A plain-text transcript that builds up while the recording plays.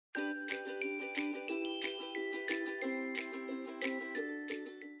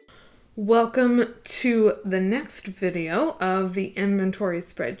Welcome to the next video of the inventory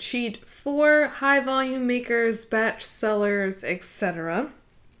spreadsheet for high volume makers, batch sellers, etc.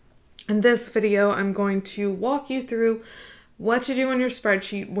 In this video, I'm going to walk you through what to do on your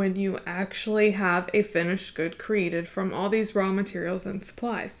spreadsheet when you actually have a finished good created from all these raw materials and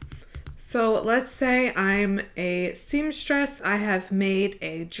supplies. So let's say I'm a seamstress, I have made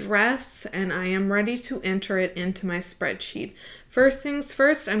a dress and I am ready to enter it into my spreadsheet. First things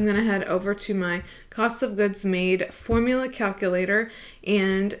first, I'm going to head over to my cost of goods made formula calculator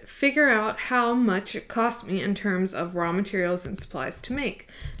and figure out how much it cost me in terms of raw materials and supplies to make.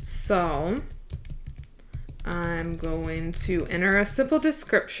 So I'm going to enter a simple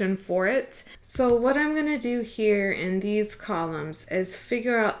description for it. So what I'm going to do here in these columns is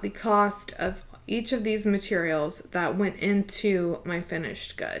figure out the cost of each of these materials that went into my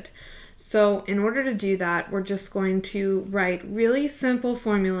finished good. So in order to do that, we're just going to write really simple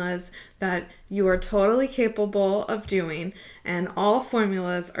formulas that you are totally capable of doing, and all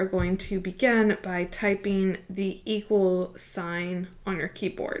formulas are going to begin by typing the equal sign on your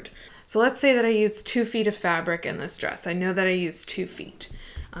keyboard. So let's say that I used 2 feet of fabric in this dress. I know that I used 2 feet.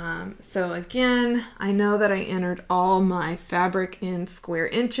 So again, I know that I entered all my fabric in square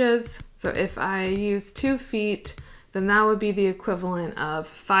inches. So if I use 2 feet, then that would be the equivalent of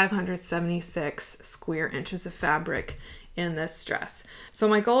 576 square inches of fabric in this dress. So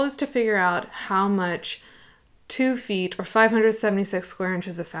my goal is to figure out how much 2 feet or 576 square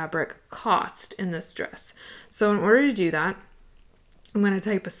inches of fabric cost in this dress. So in order to do that, I'm going to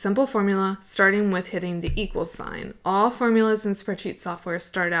type a simple formula starting with hitting the equal sign. All formulas in spreadsheet software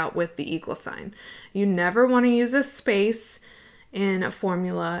start out with the equal sign. You never want to use a space in a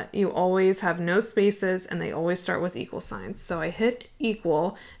formula. You always have no spaces and they always start with equal signs. So I hit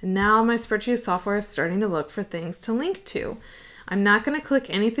equal and now my spreadsheet software is starting to look for things to link to. I'm not going to click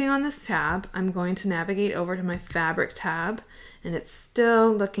anything on this tab. I'm going to navigate over to my fabric tab and it's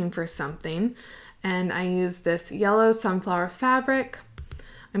still looking for something. And I use this yellow sunflower fabric.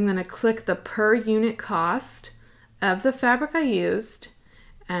 I'm going to click the per unit cost of the fabric I used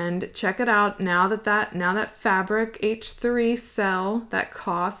and check it out. Now that fabric H3 cell, that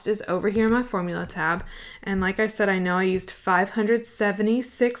cost is over here in my formula tab. And like I said, I know I used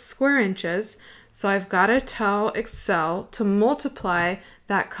 576 square inches. So I've got to tell Excel to multiply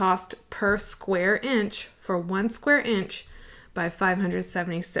that cost per square inch for 1 square inch by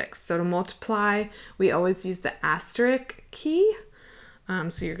 576. So to multiply, we always use the asterisk key.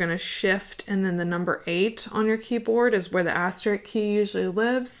 So you're going to shift and then the number 8 on your keyboard is where the asterisk key usually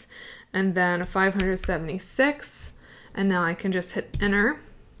lives. And then 576. And now I can just hit enter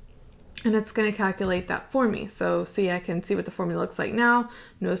and it's going to calculate that for me. So see, I can see what the formula looks like now.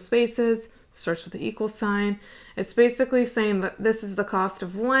 No spaces, starts with the equal sign. It's basically saying that this is the cost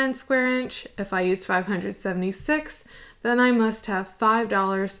of 1 square inch. If I used 576, then I must have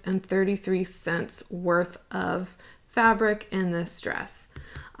 $5.33 worth of fabric in this dress.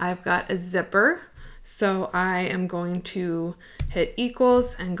 I've got a zipper, so I am going to hit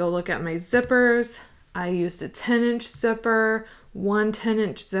equals and go look at my zippers. I used a 10-inch zipper. One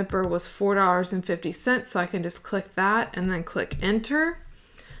 10-inch zipper was $4.50, so I can just click that and then click enter.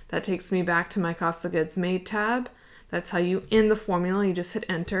 That takes me back to my cost of goods made tab. That's how you end the formula, you just hit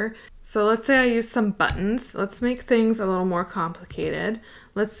enter. So let's say I use some buttons. Let's make things a little more complicated.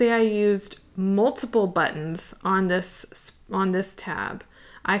 Let's say I used multiple buttons on this tab.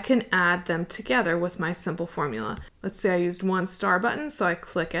 I can add them together with my simple formula. Let's say I used 1 star button, so I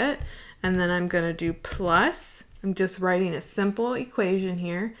click it, and then I'm gonna do plus. I'm just writing a simple equation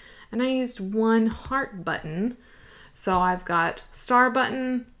here, and I used 1 heart button. So I've got star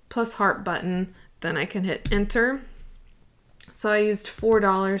button plus heart button, then I can hit enter. So I used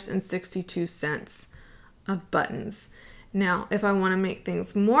 $4.62 of buttons. Now, if I want to make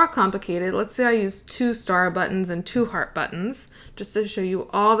things more complicated, let's say I use 2 star buttons and 2 heart buttons, just to show you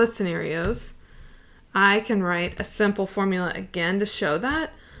all the scenarios. I can write a simple formula again to show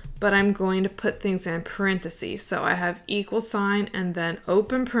that, but I'm going to put things in parentheses. So I have equal sign and then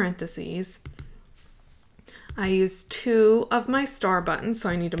open parentheses. I use 2 of my star buttons, so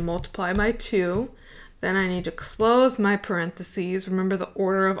I need to multiply by 2. Then I need to close my parentheses. Remember the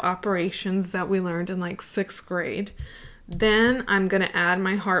order of operations that we learned in like 6th grade. Then I'm going to add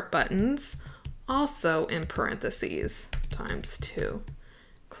my heart buttons, also in parentheses, times 2,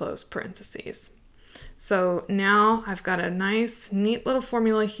 close parentheses. So now I've got a nice, neat little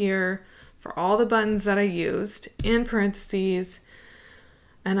formula here for all the buttons that I used in parentheses.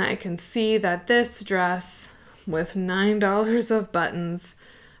 And I can see that this dress with $9 of buttons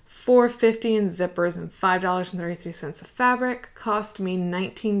 $4.50 in zippers, and $5.33 of fabric. Cost me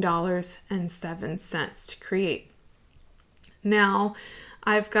 $19.07 to create. Now,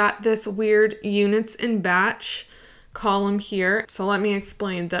 I've got this weird units in batch column here, so let me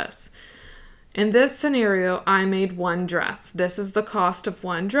explain this. In this scenario, I made one dress. This is the cost of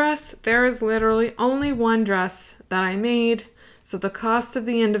one dress. There is literally only one dress that I made, so the cost of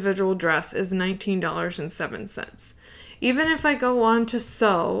the individual dress is $19.07. Even if I go on to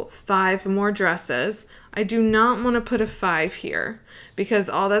sew 5 more dresses, I do not want to put a 5 here, because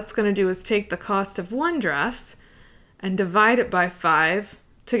all that's going to do is take the cost of one dress and divide it by 5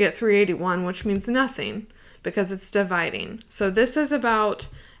 to get $381, which means nothing because it's dividing. So this is about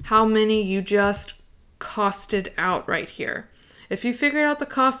how many you just costed out right here. If you figured out the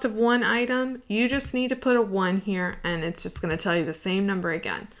cost of one item, you just need to put a 1 here and it's just going to tell you the same number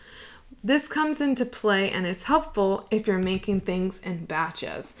again. This comes into play and is helpful if you're making things in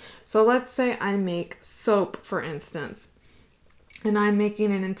batches. So let's say I make soap, for instance, and I'm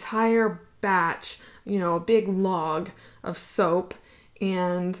making an entire batch, a big log of soap,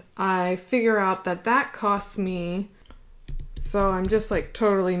 and I figure out that that costs me, so I'm just like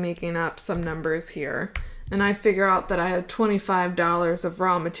totally making up some numbers here, and I figure out that I have $25 of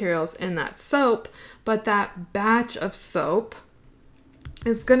raw materials in that soap, but that batch of soap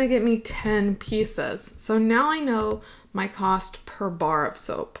is going to get me 10 pieces. So now I know my cost per bar of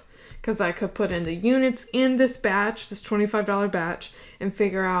soap, because I could put in the units in this batch, this $25 batch, and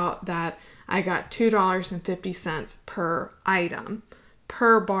figure out that I got $2.50 per item,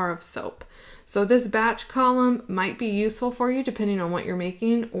 per bar of soap. So this batch column might be useful for you depending on what you're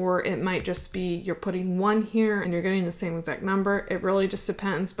making, or it might just be you're putting 1 here and you're getting the same exact number. It really just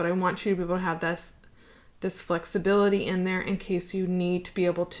depends, but I want you to be able to have this flexibility in there in case you need to be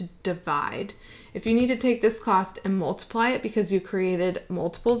able to divide. If you need to take this cost and multiply it because you created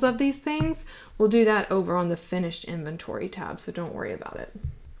multiples of these things, we'll do that over on the finished inventory tab, so don't worry about it.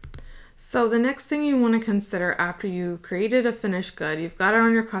 So the next thing you want to consider after you created a finished good, you've got it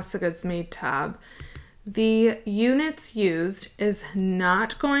on your cost of goods made tab, the units used is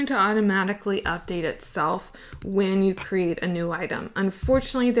not going to automatically update itself when you create a new item.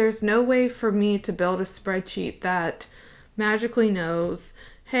 Unfortunately, there's no way for me to build a spreadsheet that magically knows,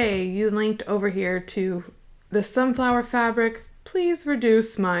 hey, you linked over here to the sunflower fabric, please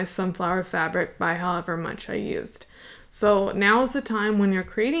reduce my sunflower fabric by however much I used. So now is the time when you're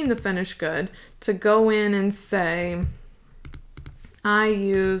creating the finished good to go in and say, I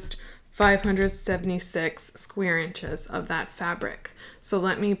used 576 square inches of that fabric. So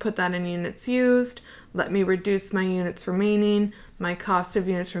let me put that in units used. Let me reduce my units remaining. My cost of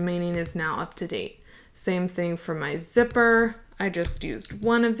units remaining is now up to date. Same thing for my zipper. I just used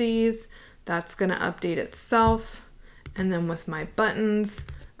 1 of these. That's going to update itself. And then with my buttons,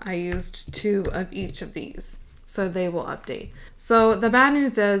 I used 2 of each of these. So they will update. So the bad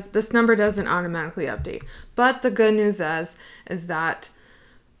news is this number doesn't automatically update. But the good news is that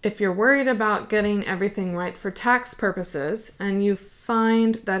if you're worried about getting everything right for tax purposes and you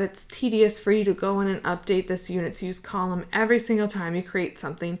find that it's tedious for you to go in and update this units used column every single time you create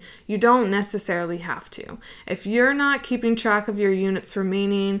something, you don't necessarily have to. If you're not keeping track of your units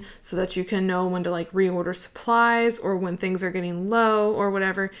remaining so that you can know when to like reorder supplies or when things are getting low or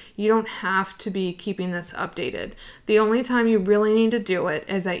whatever, you don't have to be keeping this updated. The only time you really need to do it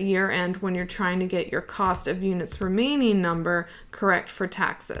is at year end when you're trying to get your cost of units remaining number correct for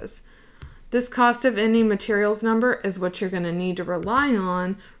taxes. This cost of ending materials number is what you're going to need to rely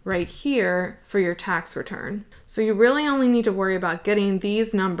on right here for your tax return. So you really only need to worry about getting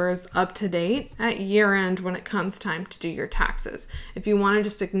these numbers up to date at year end when it comes time to do your taxes. If you want to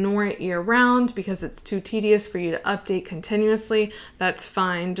just ignore it year round because it's too tedious for you to update continuously, that's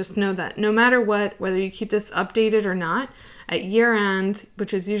fine. Just know that no matter what, whether you keep this updated or not, at year end,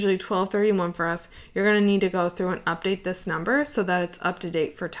 which is usually 12/31 for us, you're going to need to go through and update this number so that it's up to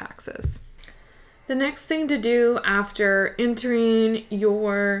date for taxes. The next thing to do after entering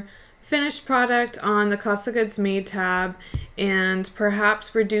your finished product on the cost of goods made tab and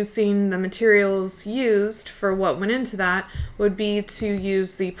perhaps reducing the materials used for what went into that would be to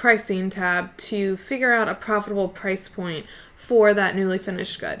use the pricing tab to figure out a profitable price point for that newly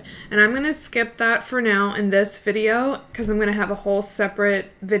finished good. And I'm going to skip that for now in this video because I'm going to have a whole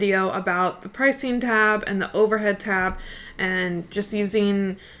separate video about the pricing tab and the overhead tab and just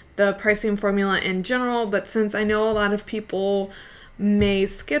using the pricing formula in general. But since I know a lot of people may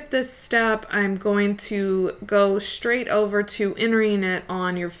skip this step, I'm going to go straight over to entering it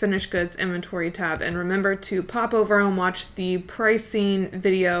on your finished goods inventory tab. And remember to pop over and watch the pricing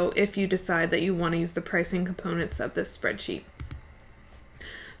video if you decide that you want to use the pricing components of this spreadsheet.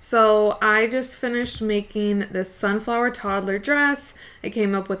 So I just finished making this sunflower toddler dress. I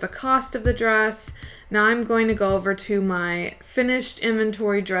came up with the cost of the dress. Now I'm going to go over to my finished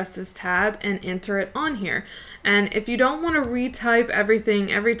inventory dresses tab and enter it on here. And if you don't want to retype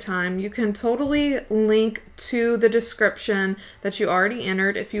everything every time, you can totally link to the description that you already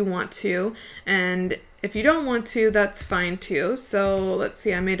entered if you want to. And if you don't want to, that's fine too. So let's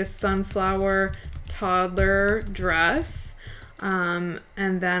see, I made a sunflower toddler dress. And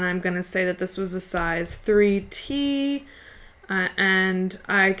then I'm going to say that this was a size 3T. And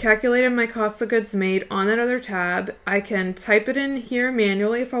I calculated my cost of goods made on that other tab. I can type it in here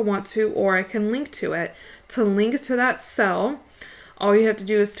manually if I want to, or I can link to it. To link to that cell, all you have to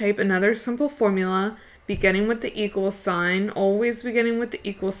do is type another simple formula, beginning with the equal sign, always beginning with the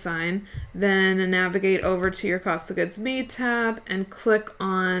equal sign, then navigate over to your cost of goods made tab and click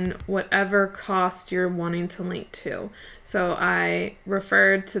on whatever cost you're wanting to link to. So I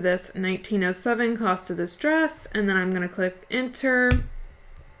referred to this 1907 cost of this dress, and then I'm going to click enter,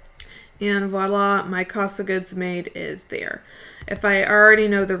 and voila, my cost of goods made is there. If I already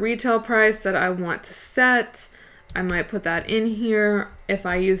know the retail price that I want to set, I might put that in here. If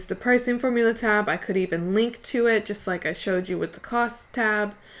I use the pricing formula tab, I could even link to it, just like I showed you with the cost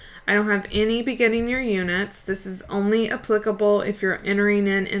tab. I don't have any beginning year units. This is only applicable if you're entering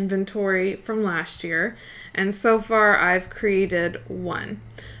in inventory from last year. And so far I've created one.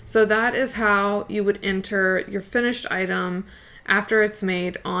 So that is how you would enter your finished item after it's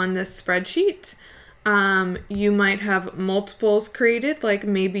made on this spreadsheet. You might have multiples created, like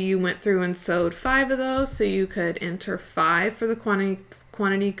maybe you went through and sewed 5 of those, so you could enter 5 for the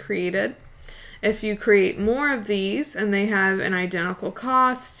quantity created. If you create more of these and they have an identical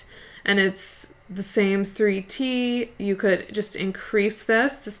cost and it's the same 3T, you could just increase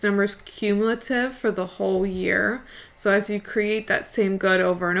this. This number is cumulative for the whole year. So as you create that same good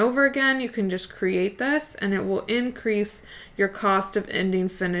over and over again, you can just create this and it will increase your cost of ending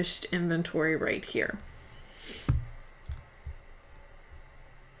finished inventory right here.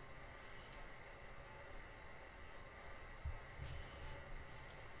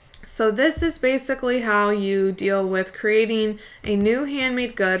 So this is basically how you deal with creating a new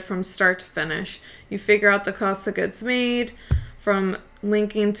handmade good from start to finish. You figure out the cost of goods made from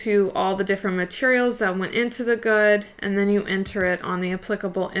linking to all the different materials that went into the good, and then you enter it on the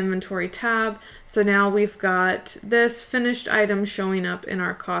applicable inventory tab. So now we've got this finished item showing up in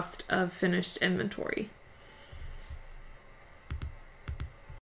our cost of finished inventory.